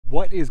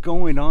What is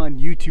going on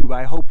YouTube?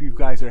 I hope you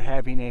guys are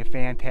having a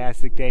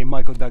fantastic day.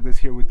 Michael Douglas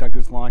here with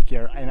Douglas Lawn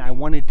Care, and I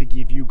wanted to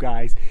give you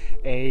guys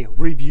a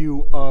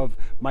review of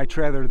my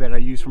trailer that I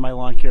use for my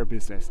lawn care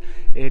business.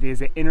 It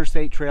is an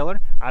Interstate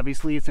trailer.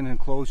 Obviously it's an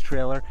enclosed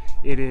trailer.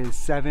 It is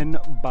 7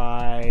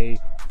 by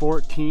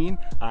 14.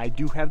 I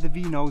do have the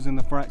V-nose in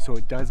the front, so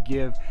it does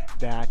give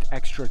that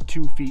extra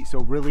 2 feet.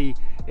 So really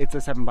it's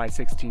a 7 by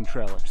 16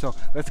 trailer. So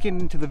let's get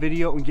into the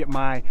video and get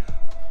my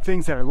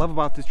things that I love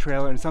about this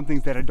trailer and some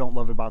things that I don't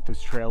love about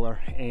this trailer.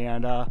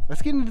 And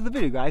let's get into the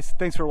video, guys.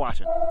 Thanks for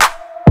watching.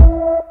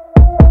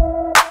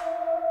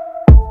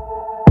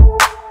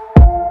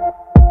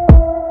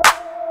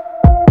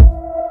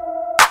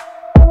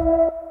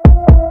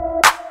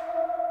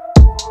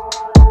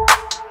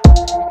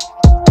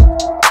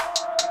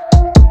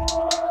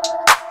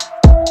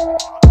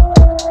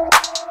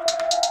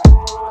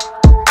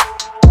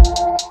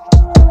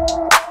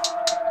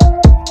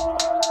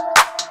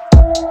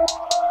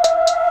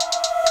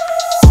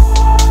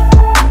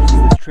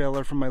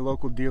 Trailer from my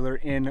local dealer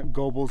in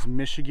Gobles,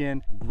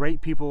 Michigan.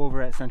 Great people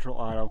over at Central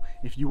Auto.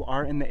 If you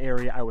are in the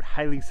area, I would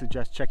highly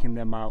suggest checking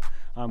them out.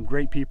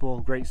 Great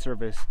people, great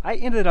service. I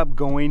ended up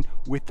going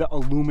with the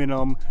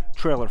aluminum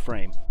trailer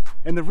frame.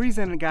 And the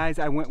reason, guys,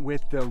 I went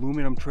with the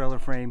aluminum trailer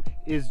frame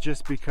is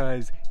just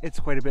because it's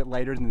quite a bit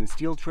lighter than the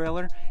steel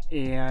trailer,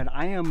 and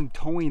I am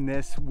towing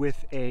this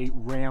with a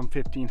Ram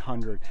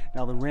 1500.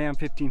 Now the Ram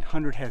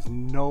 1500 has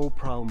no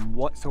problem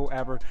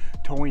whatsoever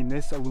towing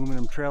this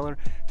aluminum trailer.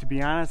 To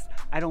be honest,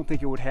 I don't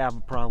think it would have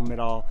a problem at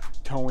all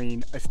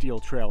towing a steel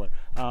trailer.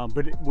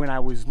 But when I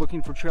was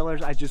looking for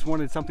trailers, I just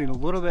wanted something a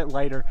little bit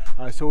lighter,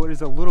 so it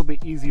is a little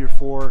bit easier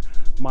for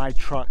my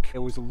truck. It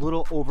was a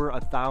little over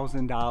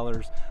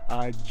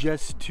 $1,000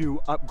 just to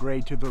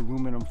upgrade to the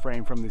aluminum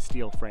frame from the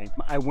steel frame.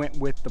 I went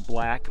with the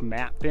black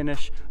matte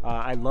finish.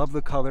 I love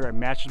the color. It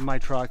matches my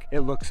truck. It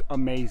looks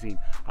amazing.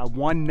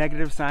 One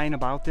negative sign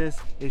about this,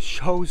 it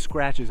shows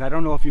scratches. I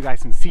don't know if you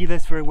guys can see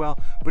this very well,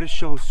 but it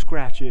shows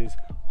scratches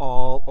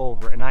all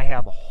over, and I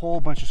have a whole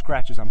bunch of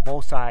scratches on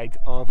both sides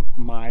of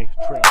my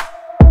trailer.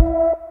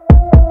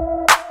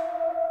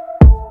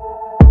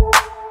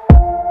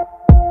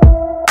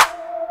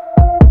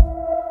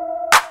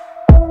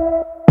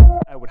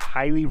 I would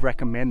highly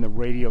recommend the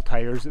radial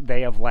tires.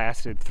 They have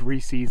lasted 3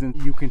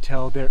 seasons. You can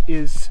tell there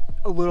is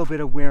a little bit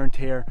of wear and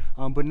tear,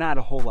 but not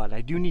a whole lot.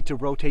 I do need to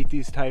rotate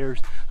these tires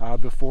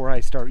before I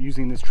start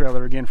using this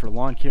trailer again for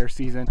lawn care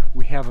season.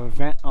 We have a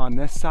vent on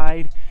this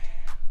side,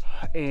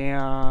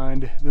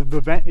 and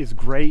the vent is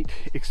great,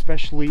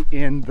 especially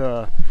in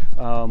the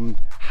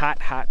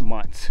hot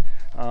months,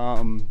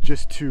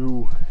 just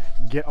to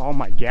get all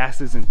my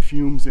gases and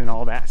fumes and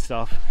all that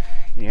stuff.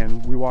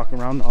 And we walk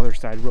around the other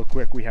side real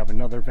quick. We have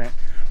another vent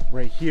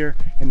right here,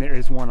 and there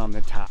is one on the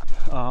top.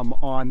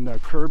 On the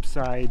curb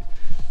side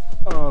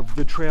of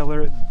the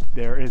trailer,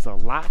 there is a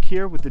lock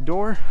here with the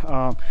door.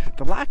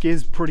 The lock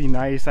is pretty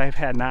nice. I've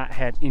not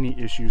had any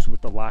issues with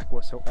the lock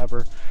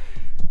whatsoever,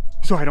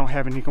 so I don't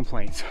have any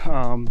complaints.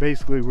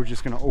 Basically, we're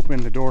just going to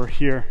open the door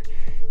here,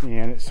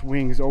 and it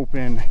swings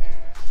open,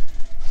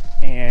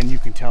 and you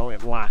can tell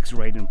it locks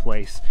right in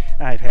place.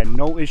 I've had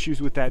no issues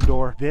with that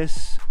door.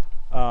 This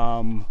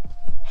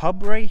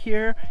hub right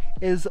here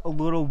is a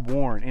little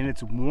worn, and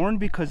it's worn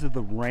because of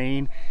the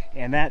rain,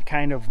 and that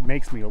kind of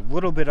makes me a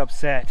little bit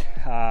upset.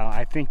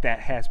 I think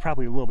that has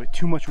probably a little bit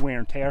too much wear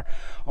and tear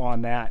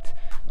on that,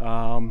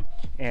 and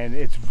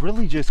it's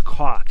really just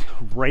caulked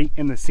right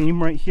in the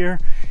seam right here,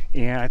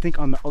 and I think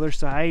on the other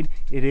side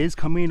it is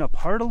coming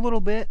apart a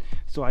little bit,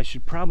 so I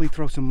should probably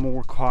throw some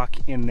more caulk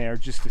in there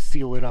just to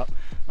seal it up.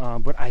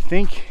 But I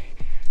think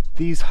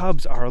these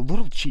hubs are a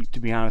little cheap, to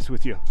be honest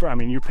with you. I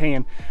mean, you're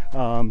paying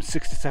 $6,000 to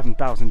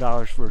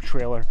 $7,000 for a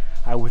trailer.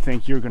 I would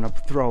think you're gonna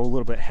throw a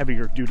little bit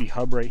heavier duty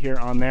hub right here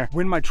on there.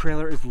 When my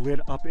trailer is lit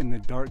up in the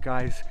dark,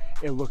 guys,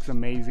 it looks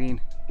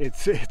amazing.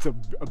 It's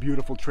a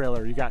beautiful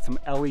trailer. You got some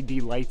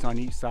LED lights on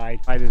each side.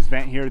 By this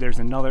vent here, there's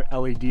another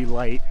LED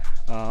light.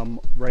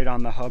 Right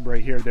on the hub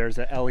right here, there's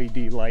a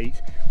LED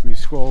light. We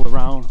scroll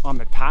around on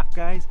the top,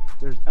 guys,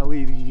 there's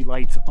LED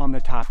lights on the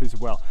top as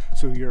well.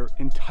 So your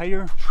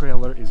entire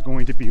trailer is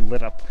going to be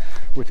lit up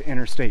with the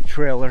Interstate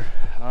trailer.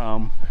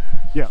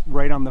 Yeah,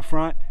 right on the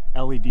front,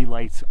 LED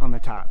lights on the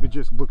top. It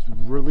just looks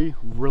really,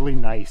 really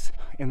nice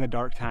in the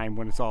dark time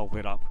when it's all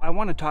lit up. I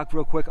want to talk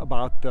real quick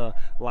about the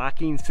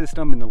locking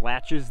system and the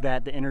latches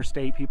that the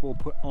Interstate people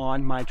put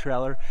on my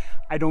trailer.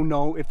 I don't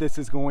know if this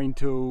is going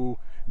to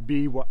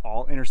be what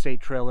all Interstate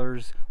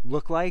trailers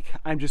look like.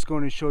 I'm just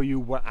going to show you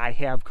what I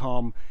have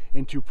come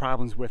into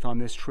problems with on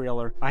this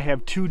trailer. I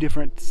have 2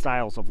 different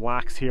styles of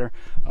locks here.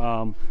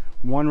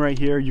 One right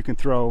here, you can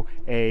throw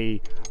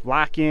a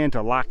lock in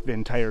to lock the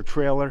entire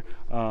trailer.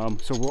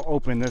 So we'll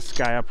open this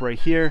guy up right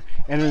here,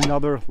 and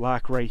another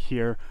lock right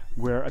here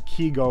where a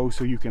key goes,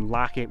 so you can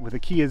lock it with a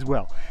key as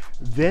well.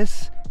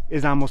 This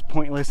is almost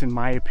pointless in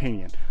my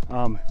opinion.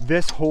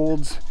 This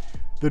holds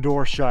the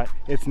door shut.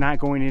 It's not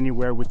going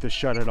anywhere with the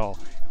shut at all.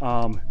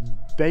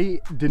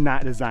 They did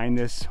not design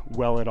this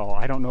well at all.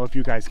 I don't know if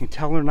you guys can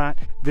tell or not.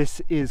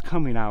 This is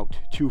coming out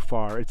too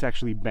far. It's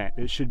actually bent.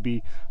 It should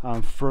be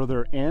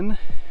further in.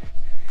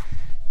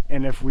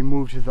 And if we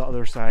move to the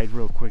other side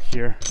real quick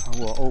here,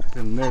 we'll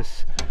open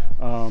this.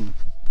 And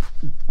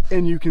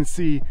you can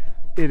see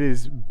it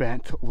is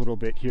bent a little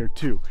bit here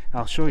too.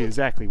 I'll show you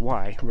exactly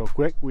why real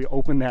quick. We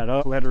open that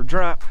up, let her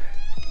drop.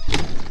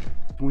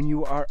 When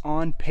you are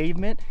on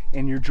pavement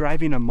and you're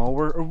driving a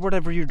mower or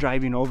whatever you're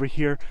driving over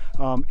here,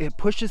 it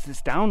pushes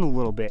this down a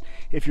little bit.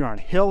 If you're on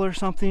a hill or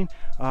something,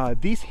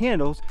 these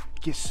handles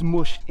get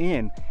smushed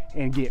in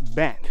and get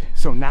bent.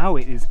 So now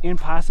it is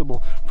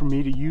impossible for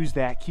me to use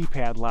that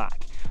keypad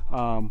lock.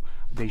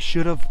 They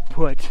should have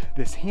put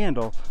this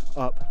handle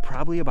up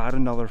probably about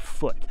another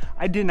foot.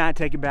 I did not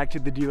take it back to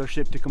the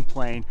dealership to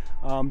complain.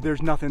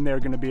 There's nothing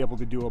they're gonna be able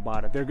to do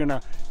about it. They're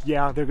gonna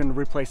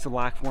replace the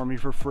lock for me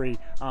for free,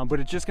 but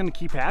it's just gonna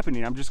keep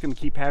happening. I'm just gonna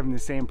keep having the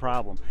same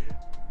problem.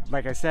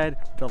 Like I said,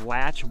 the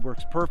latch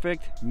works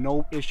perfect,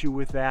 no issue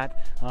with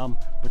that.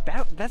 But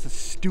that's a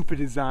stupid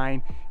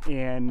design,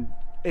 and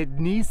it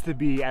needs to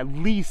be at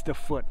least a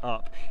foot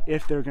up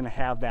if they're gonna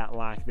have that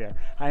lock there.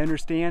 I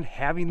understand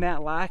having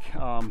that lock,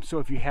 so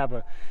if you have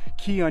a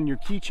key on your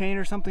keychain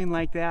or something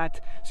like that,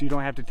 so you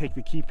don't have to take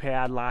the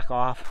keypad lock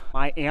off.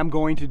 I am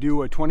going to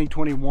do a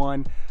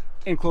 2021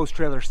 enclosed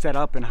trailer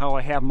setup and how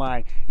I have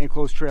my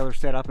enclosed trailer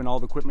set up and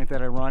all the equipment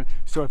that I run.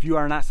 So if you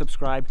are not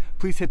subscribed,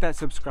 please hit that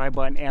subscribe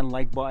button and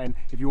like button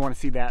if you want to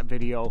see that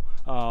video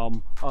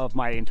of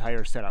my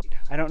entire setup.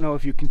 I don't know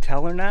if you can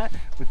tell or not,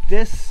 but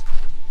this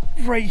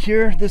right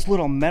here, this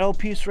little metal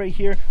piece right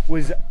here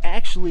was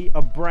actually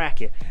a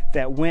bracket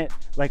that went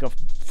like a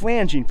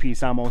flanging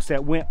piece almost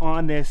that went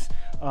on this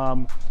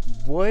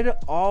wood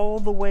all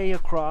the way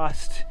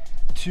across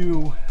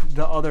to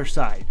the other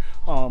side.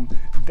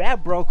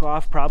 That broke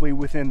off probably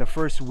within the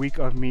first week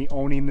of me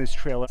owning this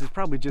trailer. It's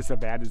probably just a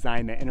bad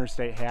design that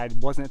Interstate had.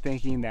 Wasn't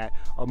thinking that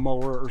a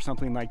mower or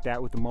something like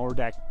that with the mower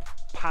deck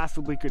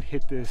possibly could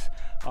hit this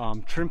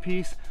trim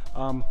piece,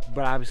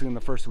 but obviously in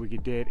the first week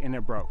it did, and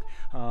it broke.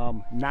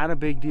 Not a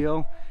big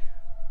deal.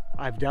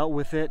 I've dealt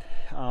with it.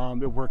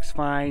 It works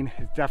fine.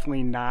 It's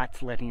definitely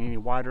not letting any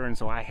water in,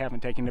 so I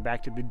haven't taken it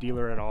back to the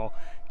dealer at all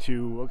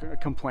to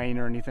complain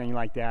or anything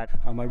like that.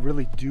 I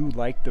really do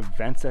like the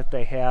vents that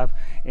they have,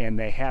 and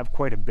they have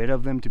quite a bit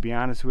of them, to be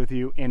honest with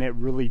you, and it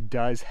really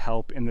does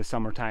help in the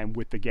summertime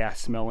with the gas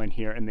smell in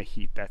here and the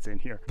heat that's in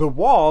here. The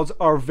walls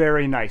are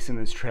very nice in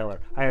this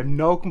trailer. I have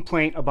no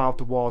complaint about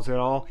the walls at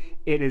all.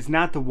 It is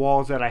not the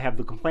walls that I have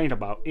the complaint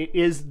about. It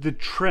is the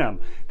trim.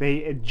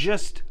 They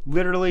just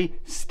literally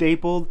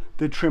stapled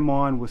the trim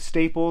on with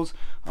staples,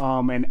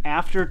 and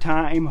after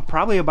time,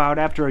 probably about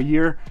after a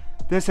year,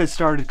 this has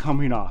started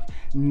coming off.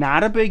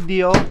 Not a big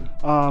deal,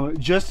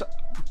 just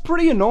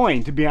pretty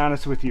annoying, to be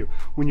honest with you.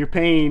 When you're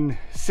paying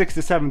 $6,000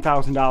 to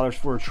 $7,000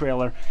 for a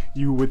trailer,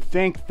 you would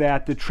think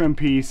that the trim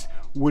piece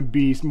would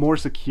be more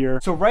secure.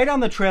 So right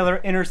on the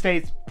trailer,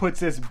 Interstate puts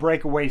this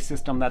breakaway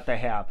system that they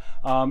have.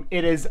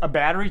 It is a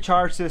battery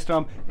charge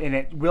system, and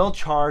it will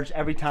charge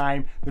every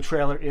time the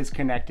trailer is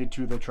connected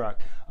to the truck.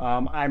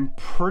 I'm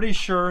pretty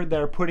sure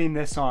they're putting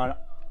this on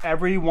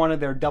every one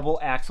of their double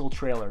axle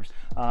trailers.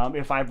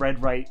 If I've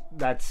read right,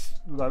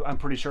 I'm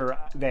pretty sure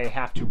they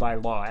have to by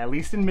law. At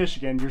least in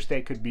Michigan, your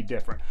state could be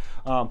different.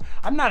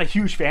 I'm not a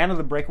huge fan of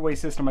the breakaway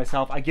system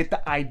myself. I get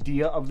the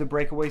idea of the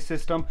breakaway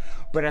system,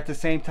 but at the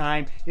same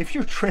time, if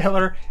your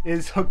trailer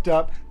is hooked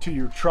up to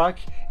your truck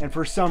and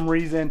for some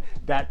reason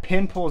that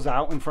pin pulls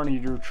out in front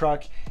of your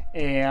truck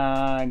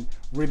and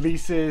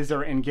releases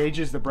or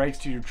engages the brakes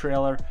to your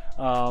trailer,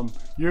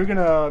 you're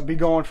gonna be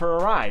going for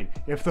a ride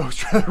if those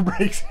trailer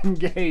brakes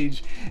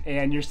engage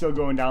and you're still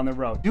going down the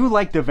road. I do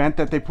like the vent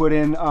that they put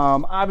in.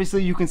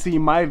 Obviously you can see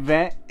my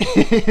vent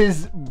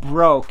is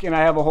broke and I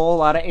have a whole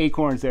lot of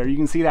acorns there. You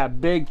can see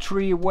that big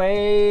tree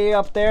way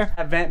up there.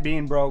 That vent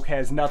being broke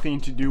has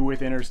nothing to do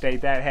with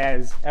Interstate. That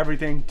has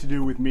everything to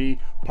do with me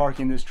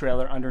parking this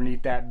trailer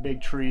underneath that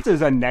big tree. This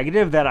is a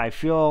negative that I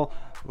feel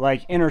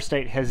like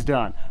Interstate has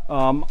done.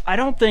 I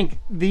don't think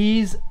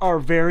these are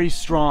very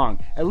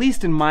strong, at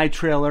least in my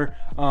trailer.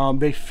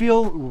 They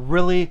feel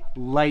really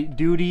light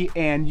duty,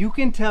 and you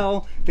can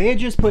tell they had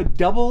just put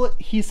double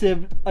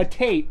adhesive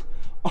tape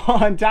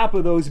on top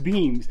of those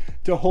beams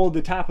to hold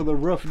the top of the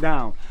roof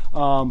down.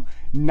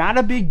 Not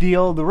a big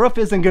deal. The roof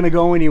isn't going to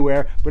go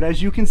anywhere, but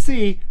as you can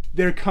see,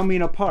 they're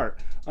coming apart.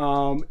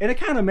 And it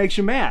kind of makes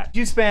you mad. If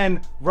you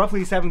spend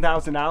roughly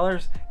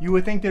 $7,000, you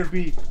would think there'd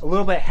be a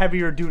little bit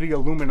heavier duty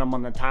aluminum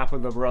on the top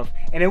of the roof,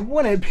 and it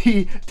wouldn't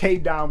be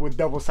taped down with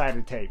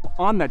double-sided tape.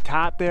 On the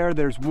top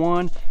there's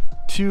 1,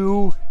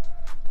 2,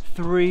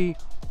 3,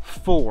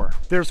 4.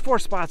 There's 4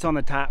 spots on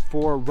the top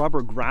for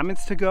rubber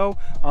grommets to go.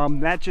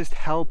 That just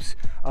helps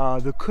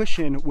The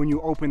cushion when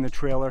you open the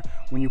trailer,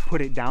 when you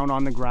put it down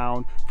on the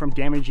ground from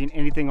damaging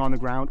anything on the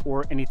ground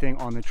or anything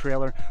on the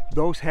trailer,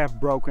 those have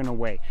broken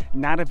away.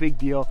 Not a big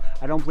deal.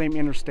 I don't blame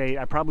Interstate.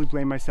 I probably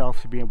blame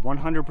myself, to be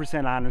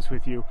 100% honest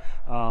with you.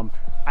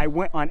 I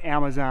went on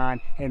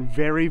Amazon and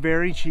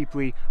very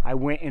cheaply, I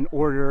went and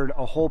ordered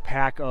a whole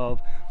pack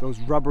of those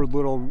rubber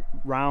little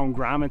round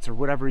grommets or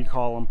whatever you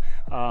call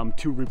them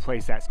to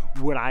replace that.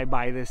 Would I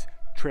buy this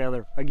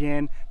trailer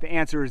again? The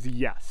answer is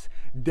yes.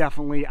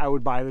 Definitely, I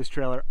would buy this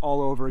trailer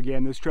all over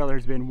again. This trailer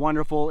has been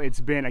wonderful.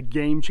 It's been a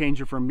game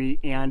changer for me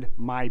and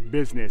my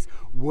business.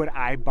 Would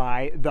I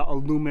buy the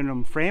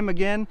aluminum frame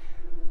again?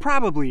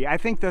 Probably. I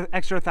think the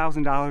extra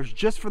 $1,000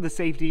 just for the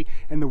safety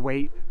and the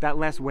weight, that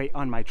less weight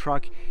on my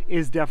truck,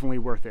 is definitely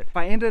worth it. If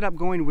I ended up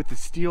going with the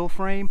steel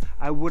frame,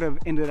 I would have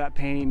ended up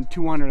paying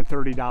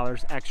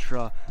 $230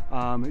 extra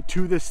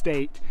to the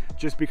state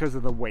just because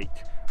of the weight.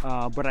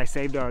 But I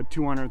saved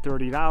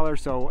 $230,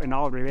 so in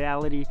all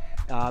reality,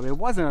 it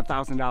wasn't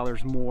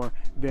 $1,000 more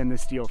than the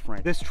steel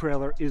frame. This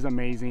trailer is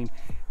amazing,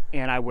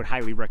 and I would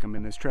highly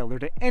recommend this trailer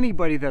to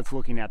anybody that's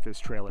looking at this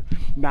trailer.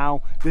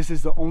 Now, this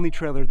is the only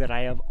trailer that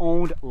I have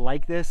owned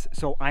like this,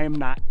 so I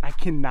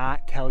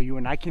cannot tell you,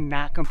 and I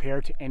cannot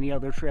compare to any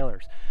other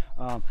trailers.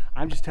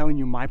 I'm just telling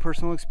you my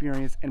personal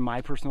experience and my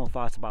personal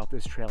thoughts about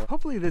this trailer.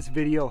 Hopefully this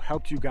video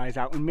helped you guys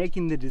out in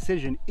making the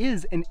decision,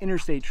 is an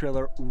Interstate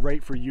trailer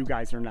right for you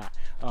guys or not?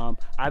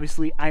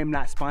 Obviously, I am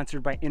not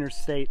sponsored by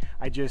Interstate.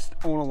 I just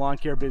own a lawn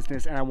care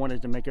business, and I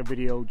wanted to make a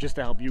video just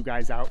to help you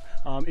guys out.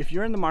 If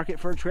you're in the market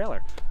for a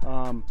trailer,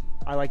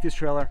 I like this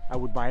trailer. I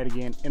would buy it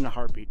again in a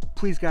heartbeat.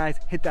 Please guys,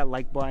 hit that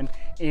like button,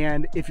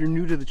 and if you're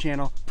new to the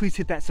channel, please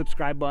hit that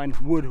subscribe button.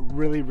 Would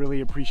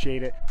really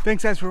appreciate it.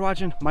 Thanks guys for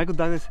watching. Michael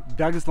Douglas,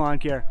 Douglas Lawn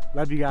Care.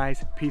 Love you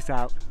guys. Peace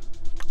out.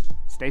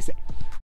 Stay safe.